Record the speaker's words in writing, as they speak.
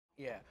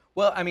Yeah.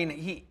 Well, I mean,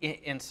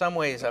 in some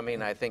ways, I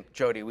mean, I think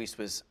Jody Weiss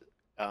was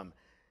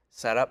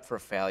set up for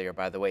failure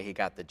by the way he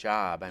got the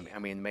job. I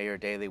mean, Mayor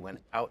Daley went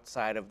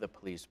outside of the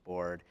police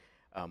board,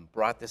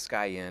 brought this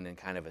guy in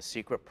kind of a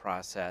secret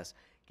process,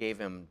 gave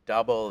him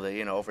double the,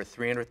 you know, over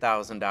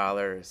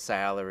 $300,000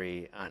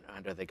 salary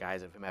under the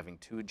guise of him having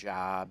 2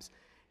 jobs,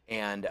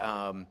 and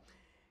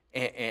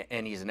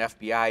he's an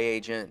FBI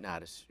agent,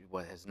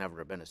 has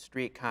never been a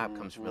street cop,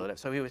 comes from Philadelphia.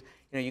 So he was,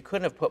 you know, you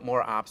couldn't have put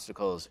more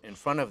obstacles in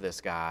front of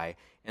this guy.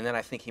 And then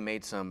I think he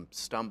made some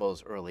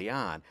stumbles early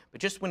on.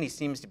 But just when he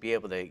seems to be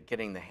able to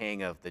getting the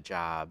hang of the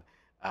job,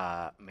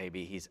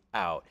 maybe he's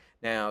out.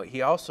 Now,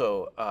 he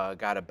also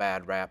got a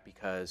bad rap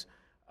because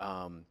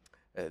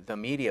the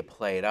media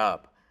played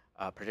up,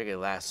 particularly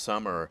last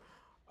summer,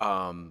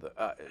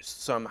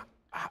 some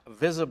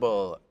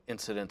visible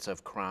incidents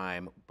of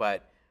crime,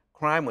 but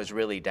crime was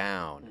really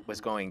down,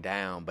 was going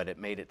down, but it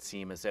made it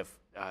seem as if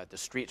the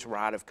streets were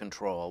out of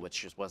control,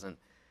 which just wasn't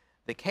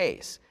the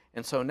case.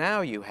 And so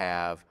now you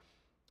have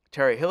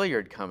Terry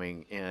Hilliard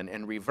coming in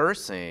and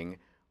reversing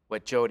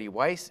what Jody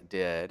Weiss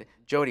did.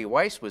 Jody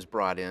Weiss was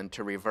brought in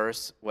to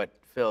reverse what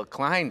Phil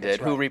Klein did,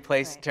 who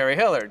replaced Terry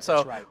Hilliard.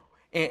 So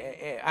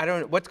I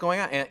don't know what's going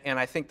on. And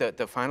I think that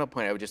the final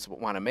point I would just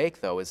want to make,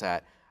 though, is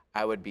that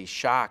I would be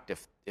shocked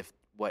if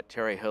what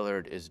Terry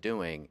Hilliard is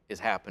doing is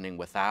happening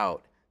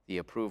without the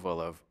approval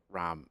of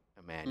Rahm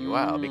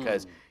Emanuel,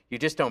 because you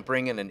just don't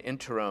bring in an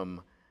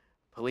interim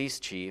police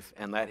chief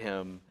and let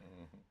him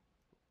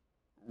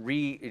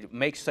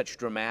make such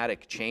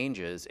dramatic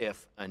changes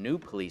if a new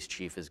police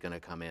chief is going to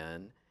come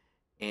in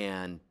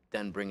and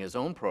then bring his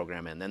own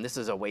program in. Then this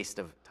is a waste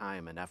of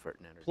time and effort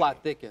and energy.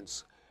 Plot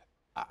thickens.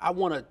 I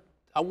want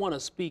to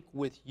speak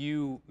with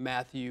you,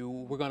 Matthew.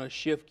 We're going to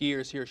shift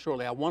gears here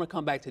shortly. I want to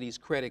come back to these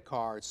credit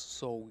cards,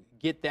 so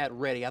get that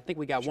ready. I think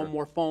we got one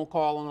more phone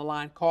call on the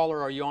line.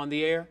 Caller, are you on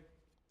the air?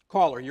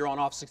 Caller, you're on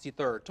off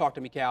 63rd. Talk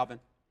to me, Calvin.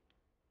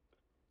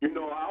 You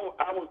know,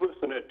 I was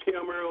listening to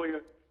Tim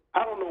earlier.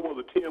 I don't know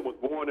whether Tim was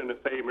born in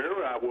the same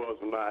era I was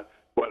or not,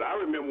 but I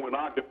remember when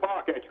Ogden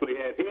Park actually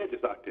had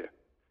hedges out there.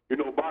 You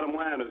know, bottom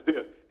line is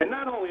this. And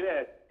not only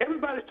that,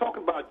 everybody's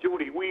talking about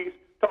Jody Weiss,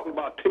 talking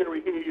about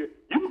Terry Hilliard.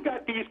 You've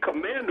got these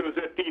commanders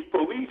at these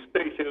police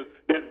stations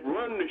that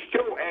run the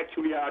show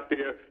actually out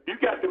there.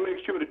 You got to make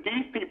sure that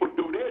these people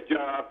do their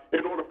job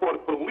in order for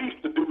the police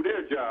to do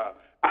their job.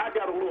 I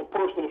got a little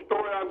personal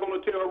story I'm going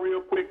to tell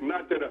real quick.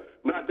 Not that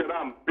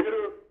I'm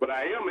bitter, but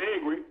I am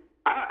angry.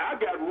 I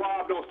got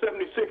robbed on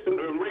 76 in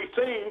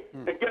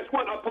Racine, and guess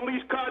what? A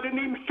police car didn't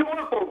even show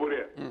up over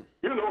there.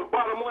 You know,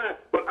 bottom line.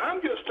 But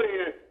I'm just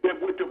saying that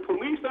with the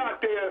police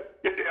out there,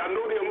 I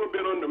know they're a little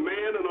bit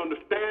undermanned and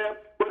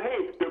understaffed, but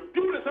hey, the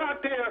people that's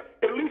out there,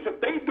 at least if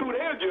they do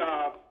their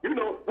job, you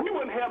know, we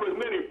wouldn't have as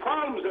many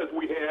problems as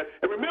we had.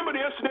 And remember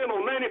the incident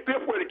on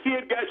 95th where the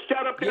kid got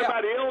shot up there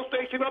by the L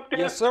station up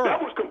there? Yes, sir.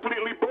 That was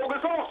completely bogus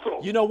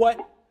also. You know what?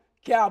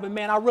 Calvin,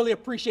 man, I really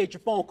appreciate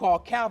your phone call.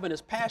 Calvin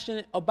is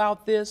passionate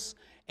about this,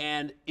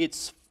 and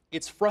it's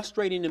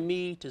frustrating to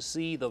me to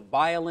see the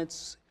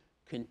violence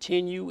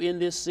continue in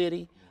this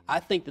city. I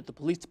think that the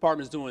police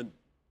department is doing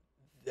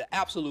the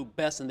absolute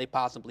best and they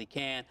possibly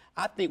can.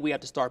 I think we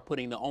have to start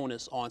putting the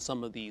onus on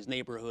some of these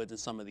neighborhoods and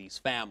some of these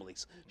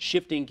families.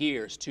 Shifting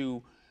gears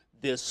to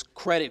this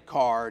credit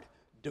card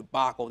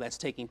debacle that's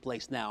taking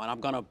place now, and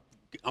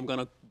I'm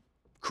gonna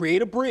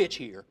create a bridge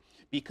here,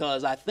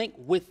 because I think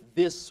with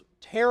this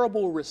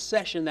terrible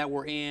recession that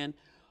we're in,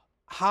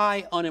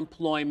 high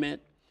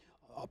unemployment,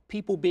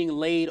 people being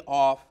laid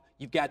off,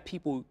 you've got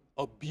people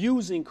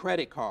abusing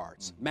credit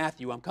cards.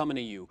 Matthew, I'm coming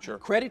to you. Sure.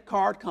 Credit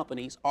card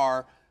companies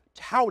are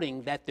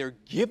touting that they're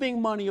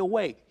giving money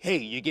away. Hey,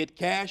 you get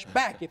cash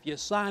back if you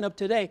sign up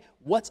today.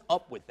 What's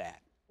up with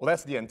that? Well,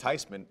 that's the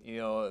enticement. You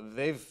know,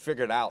 they've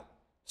figured out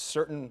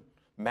certain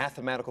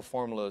mathematical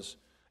formulas,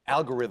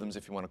 algorithms,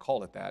 if you want to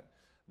call it that,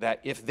 that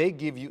if they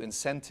give you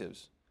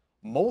incentives,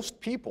 most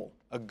people,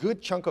 a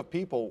good chunk of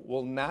people,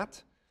 will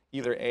not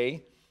either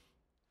A,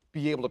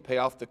 be able to pay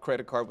off the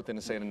credit card within,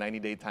 say, a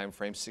 90-day time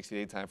frame,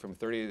 60-day time frame,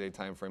 30-day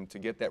time frame to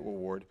get that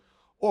reward,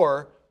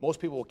 or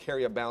most people will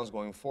carry a balance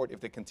going forward if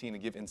they continue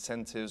to give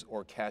incentives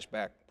or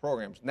cashback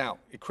programs. Now,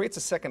 it creates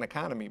a second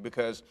economy,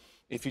 because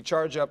if you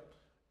charge up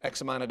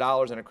X amount of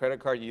dollars on a credit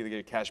card, you either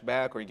get cash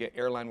back or you get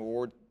airline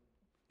reward,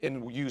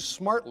 and used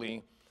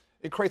smartly,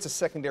 it creates a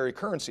secondary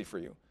currency for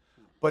you.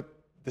 But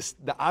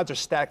the odds are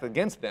stacked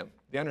against them.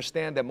 They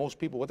understand that most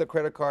people with a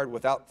credit card,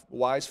 without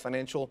wise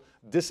financial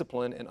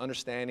discipline and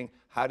understanding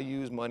how to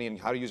use money and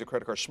how to use a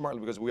credit card smartly,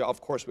 because we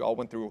all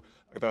went through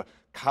the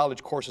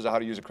college courses on how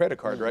to use a credit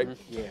card, right?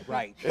 Yeah,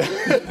 right. They're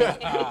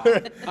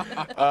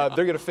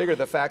going to figure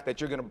the fact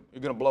that you're going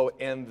to blow,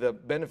 and the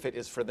benefit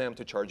is for them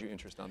to charge you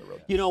interest on the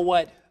road. You know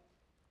what,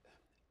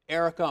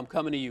 Aricka, I'm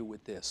coming to you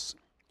with this.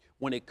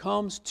 When it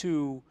comes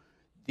to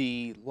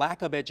the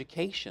lack of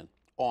education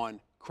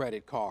on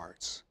credit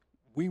cards,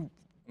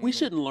 we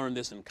shouldn't learn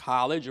this in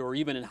college or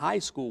even in high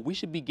school. We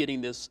should be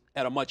getting this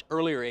at a much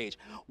earlier age.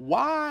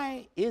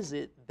 Why is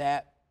it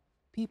that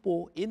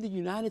people in the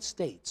United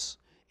States,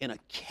 in a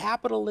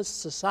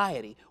capitalist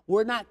society,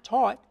 we're not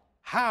taught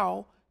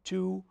how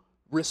to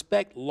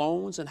respect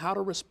loans and how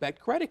to respect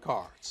credit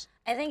cards.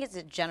 I think it's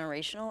a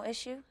generational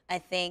issue. I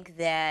think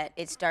that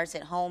it starts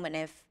at home, and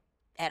if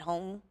at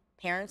home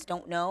parents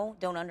don't know,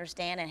 don't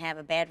understand, and have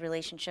a bad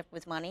relationship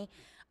with money,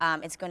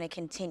 it's going to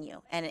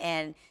continue.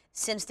 And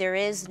since there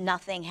is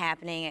nothing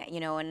happening, you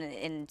know,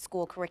 in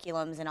school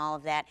curriculums and all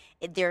of that,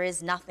 there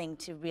is nothing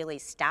to really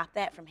stop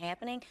that from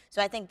happening.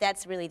 So I think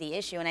that's really the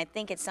issue, and I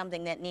think it's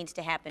something that needs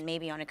to happen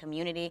maybe on a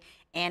community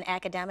and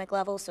academic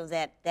level, so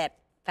that that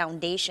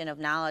foundation of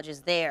knowledge is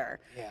there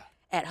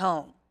at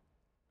home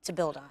to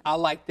build on. I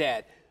like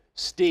that.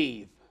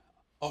 Steve,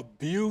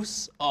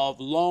 abuse of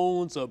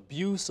loans,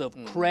 abuse of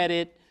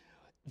credit,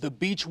 the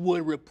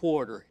Beechwood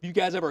Reporter. You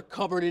guys ever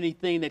covered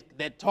anything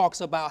that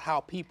talks about how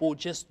people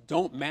just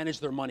don't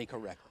manage their money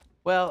correctly?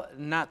 Well,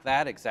 not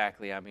that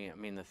exactly. I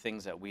mean, the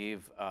things that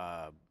we've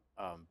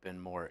been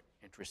more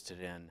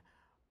interested in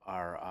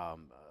are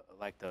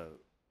like the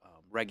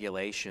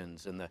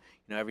regulations and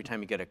every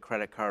time you get a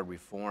credit card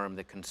reform,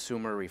 the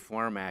Consumer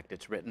Reform Act,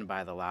 it's written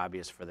by the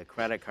lobbyists for the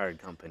credit card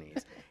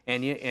companies.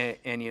 And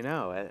you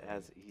know,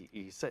 as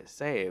you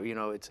say, you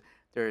know,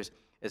 there's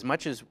as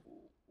much as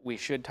we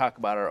should talk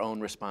about our own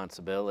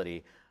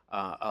responsibility.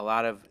 A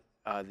lot of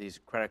these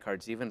credit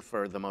cards, even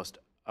for the most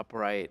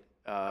upright,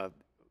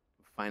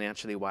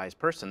 financially wise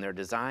person, they're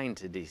designed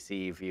to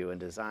deceive you and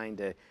designed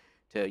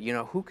to you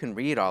know, who can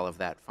read all of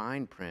that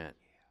fine print,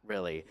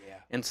 really? Yeah.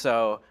 And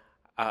so,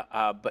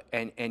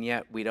 and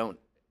yet we don't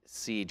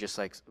see, just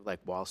like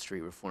Wall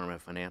Street reform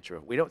and financial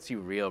reform, we don't see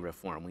real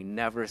reform. We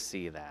never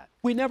see that.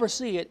 We never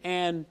see it.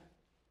 And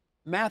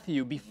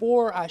Matthew,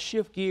 before I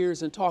shift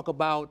gears and talk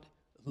about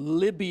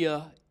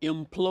Libya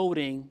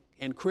imploding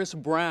and Chris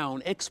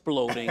Brown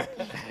exploding,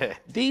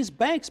 these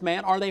banks,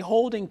 man, are they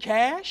holding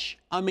cash?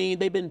 I mean,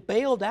 they've been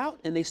bailed out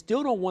and they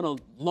still don't want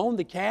to loan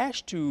the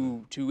cash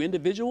to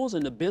individuals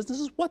and to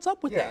businesses. What's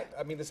up with that? Yeah,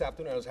 I mean, this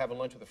afternoon I was having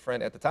lunch with a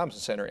friend at the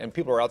Thompson Center, and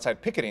people are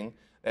outside picketing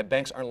that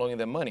banks aren't loaning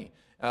them money.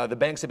 The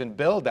banks have been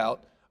bailed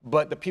out,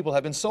 but the people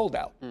have been sold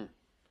out.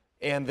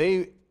 And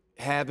they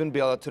have been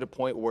bailed out to the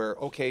point where,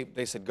 okay,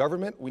 they said,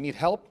 government, we need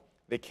help.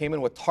 They came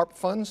in with TARP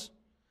funds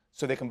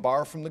so they can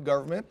borrow from the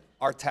government,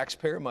 our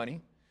taxpayer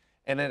money.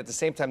 And then at the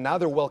same time, now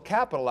they're well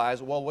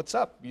capitalized. Well, what's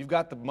up? You've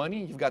got the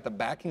money, you've got the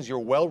backings, you're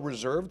well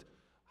reserved.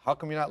 How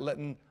come you're not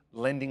letting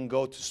lending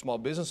go to small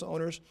business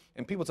owners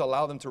and people to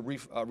allow them to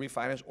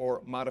refinance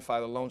or modify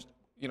the loans?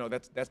 You know,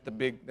 that's the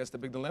big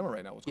dilemma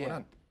right now. What's going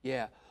on?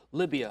 Yeah,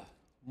 Libya,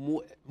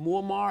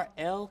 Muammar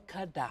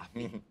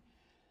el-Gaddafi,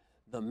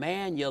 the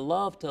man you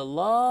love to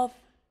love,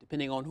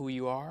 depending on who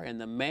you are, and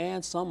the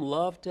man some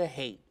love to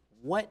hate.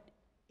 What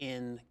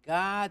in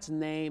God's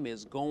name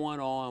is going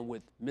on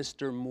with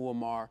Mr.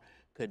 Muammar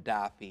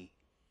Gaddafi?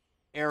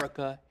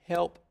 Aricka,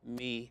 help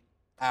me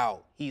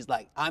out. He's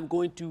like, I'm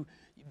going to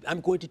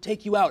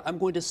take you out. I'm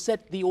going to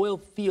set the oil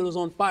fields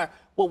on fire.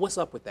 Well, what's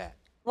up with that?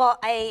 Well,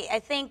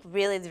 I think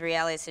really the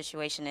reality of the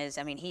situation is,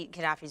 I mean,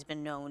 Gaddafi's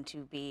been known to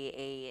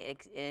be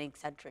an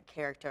eccentric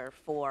character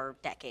for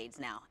decades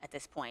now at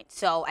this point.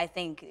 So I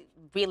think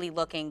really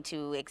looking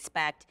to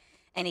expect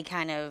any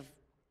kind of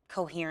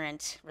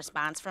coherent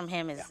response from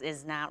him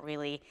is not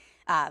really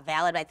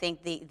valid. I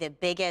think the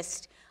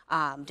biggest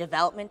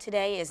development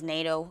today is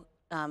NATO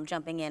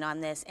jumping in on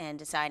this and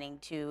deciding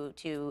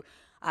to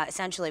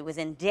essentially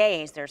within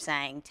days, they're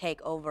saying,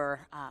 take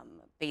over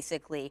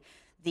basically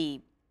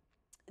the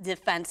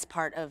defense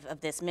part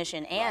of this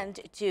mission and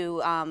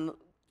to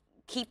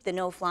keep the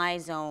no-fly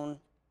zone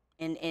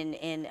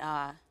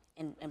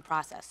in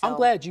process. So, I'm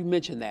glad you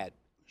mentioned that.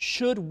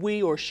 Should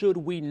we or should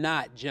we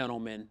not,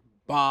 gentlemen,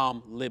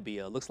 bomb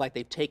Libya? Looks like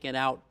they've taken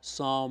out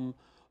some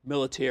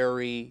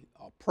military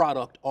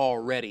product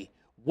already.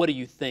 What do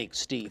you think,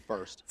 Steve,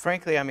 first?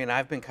 Frankly, I mean,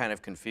 I've been kind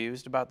of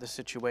confused about the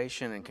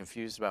situation and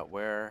confused about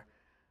where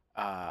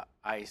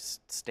I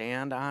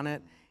stand on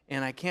it.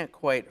 And I can't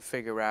quite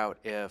figure out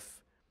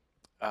if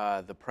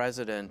the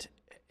president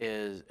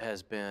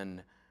has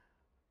been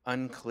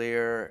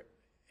unclear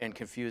and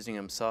confusing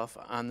himself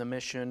on the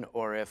mission,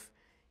 or if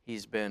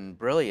he's been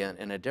brilliant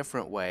in a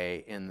different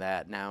way, in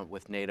that now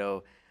with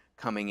NATO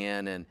coming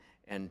in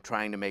and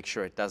trying to make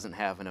sure it doesn't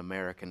have an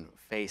American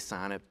face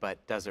on it, but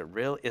is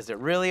it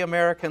really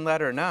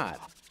American-led or not?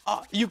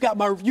 You got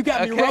me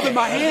rubbing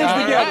my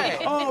hands together. Right.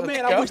 Oh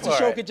man, I wish the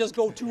show could just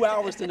go 2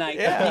 hours tonight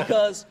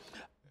because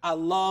I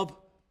love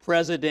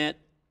President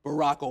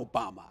Barack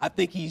Obama. I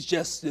think he's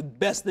just the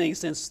best thing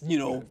since, you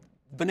know,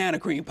 banana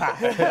cream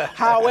pie.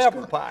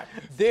 However,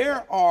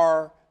 there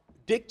are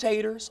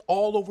dictators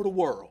all over the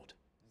world.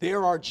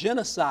 There are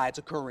genocides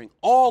occurring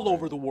all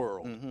over the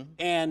world.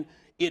 And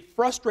it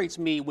frustrates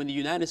me when the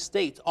United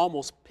States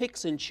almost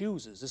picks and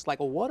chooses. It's like,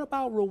 well, what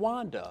about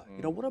Rwanda?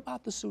 You know, what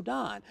about the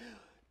Sudan?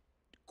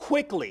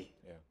 Quickly,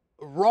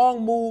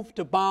 wrong move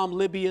to bomb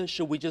Libya.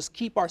 Should we just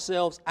keep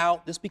ourselves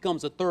out? This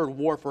becomes a third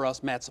war for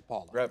us, Matt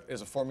Sapaula. Rep,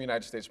 as a former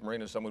United States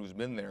Marine, as someone who's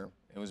been there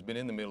and who's been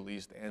in the Middle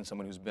East and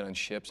someone who's been on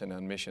ships and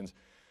on missions,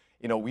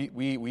 you know,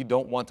 we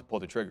don't want to pull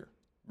the trigger.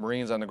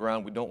 Marines on the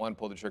ground, we don't want to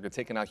pull the trigger.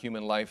 Taking out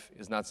human life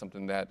is not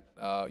something that,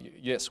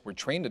 yes, we're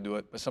trained to do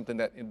it, but something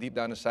that deep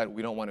down inside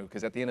we don't want to,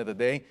 because at the end of the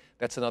day,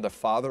 that's another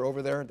father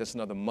over there, that's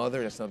another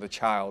mother, that's another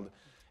child.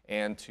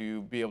 And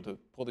to be able to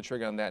pull the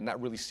trigger on that and not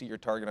really see your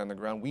target on the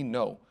ground, we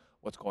know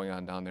what's going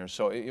on down there.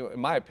 So in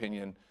my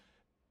opinion,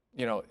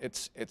 you know,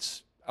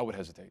 I would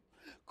hesitate.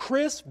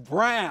 Chris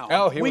Brown.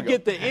 Oh, here we go.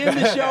 Get to end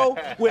the show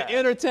with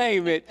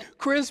entertainment.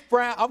 Chris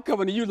Brown, I'm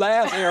coming to you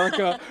last,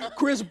 Aricka.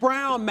 Chris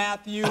Brown,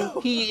 Matthew,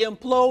 he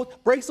implodes,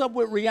 breaks up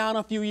with Rihanna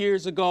a few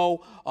years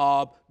ago.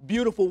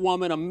 Beautiful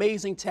woman,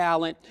 amazing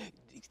talent.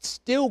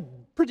 Still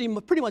pretty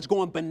much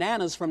going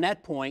bananas from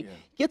that point. Yeah.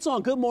 Gets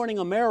on Good Morning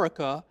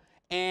America,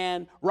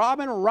 and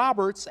Robin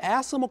Roberts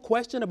asks him a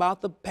question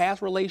about the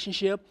past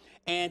relationship,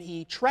 and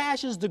he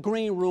trashes the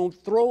green room,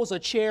 throws a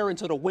chair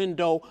into the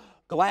window.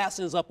 Glass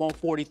ends up on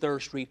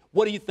 43rd Street.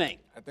 What do you think?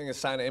 I think it's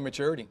a sign of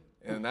immaturity.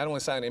 And not only a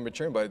sign of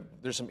immaturity, but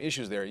there's some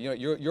issues there. You know,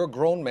 you're a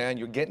grown man,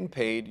 you're getting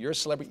paid, you're a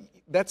celebrity.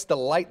 That's the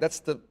light,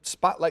 that's the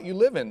spotlight you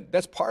live in.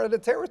 That's part of the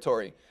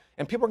territory.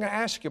 And people are going to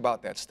ask you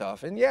about that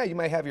stuff. And yeah, you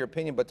might have your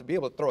opinion, but to be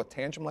able to throw a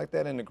tantrum like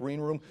that in the green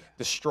room,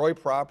 destroy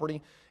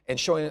property, and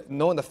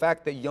knowing the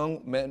fact that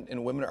young men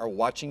and women are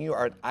watching you,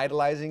 are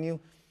idolizing you,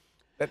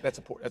 that's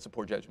a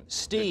poor judgment.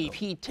 Steve,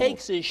 he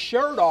takes his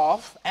shirt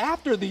off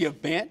after the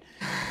event,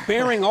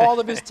 bearing all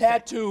of his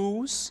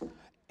tattoos,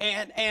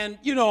 and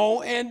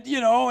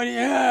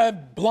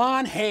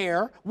blonde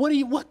hair.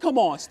 Come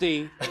on,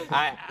 Steve.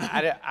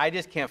 I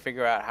just can't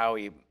figure out how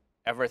he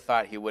ever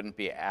thought he wouldn't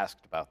be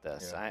asked about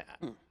this. Yeah.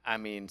 I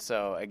mean,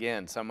 so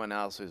again, someone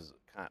else who's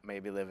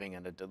maybe living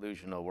in a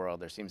delusional world.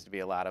 There seems to be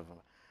a lot of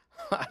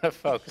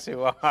folks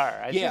who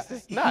are.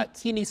 It's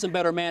nuts. He needs some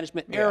better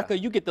management. Yeah.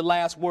 Aricka, you get the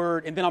last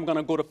word, and then I'm going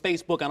to go to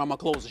Facebook and I'm going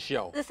to close the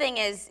show. The thing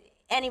is,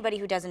 anybody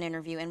who does an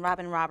interview, and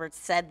Robin Roberts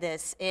said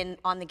this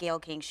on the Gayle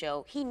King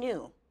show, he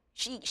knew.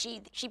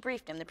 She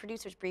briefed him, the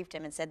producers briefed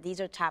him and said,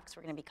 these are topics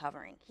we're going to be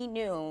covering. He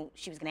knew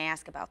she was going to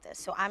ask about this.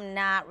 So I'm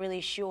not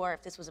really sure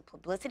if this was a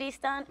publicity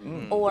stunt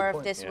or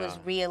if this was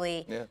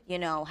really,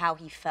 how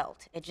he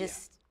felt. It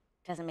just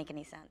doesn't make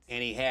any sense.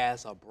 And he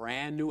has a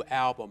brand new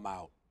album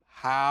out.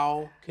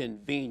 How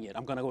convenient.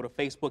 I'm going to go to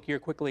Facebook here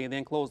quickly and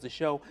then close the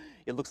show.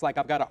 It looks like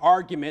I've got an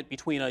argument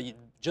between a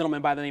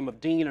gentleman by the name of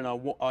Dean and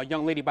a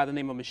young lady by the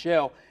name of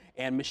Michelle.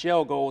 And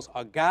Michelle goes,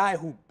 a guy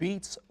who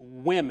beats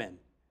women.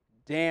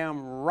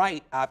 Damn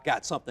right I've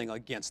got something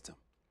against him.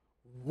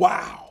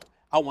 Wow.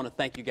 I want to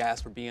thank you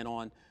guys for being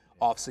on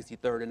Off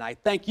 63rd tonight.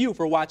 Thank you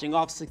for watching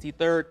Off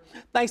 63rd.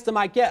 Thanks to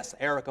my guests,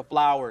 Aricka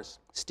Flowers,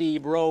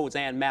 Steve Rhodes,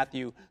 and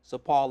Matthew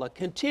Sapaula.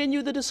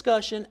 Continue the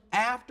discussion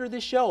after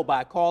the show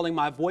by calling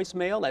my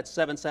voicemail at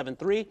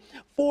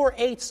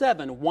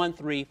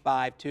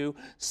 773-487-1352.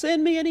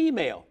 Send me an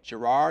email,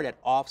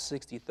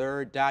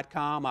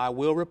 gerard@off63rd.com. I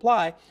will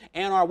reply.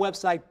 And our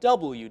website,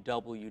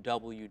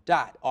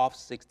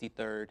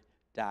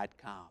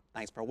 www.off63rd.com.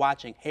 Thanks for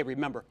watching. Hey,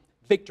 remember,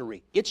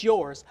 victory, it's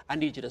yours. I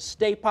need you to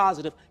stay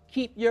positive,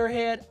 keep your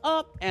head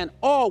up, and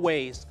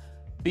always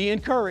be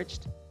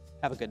encouraged.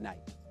 Have a good night.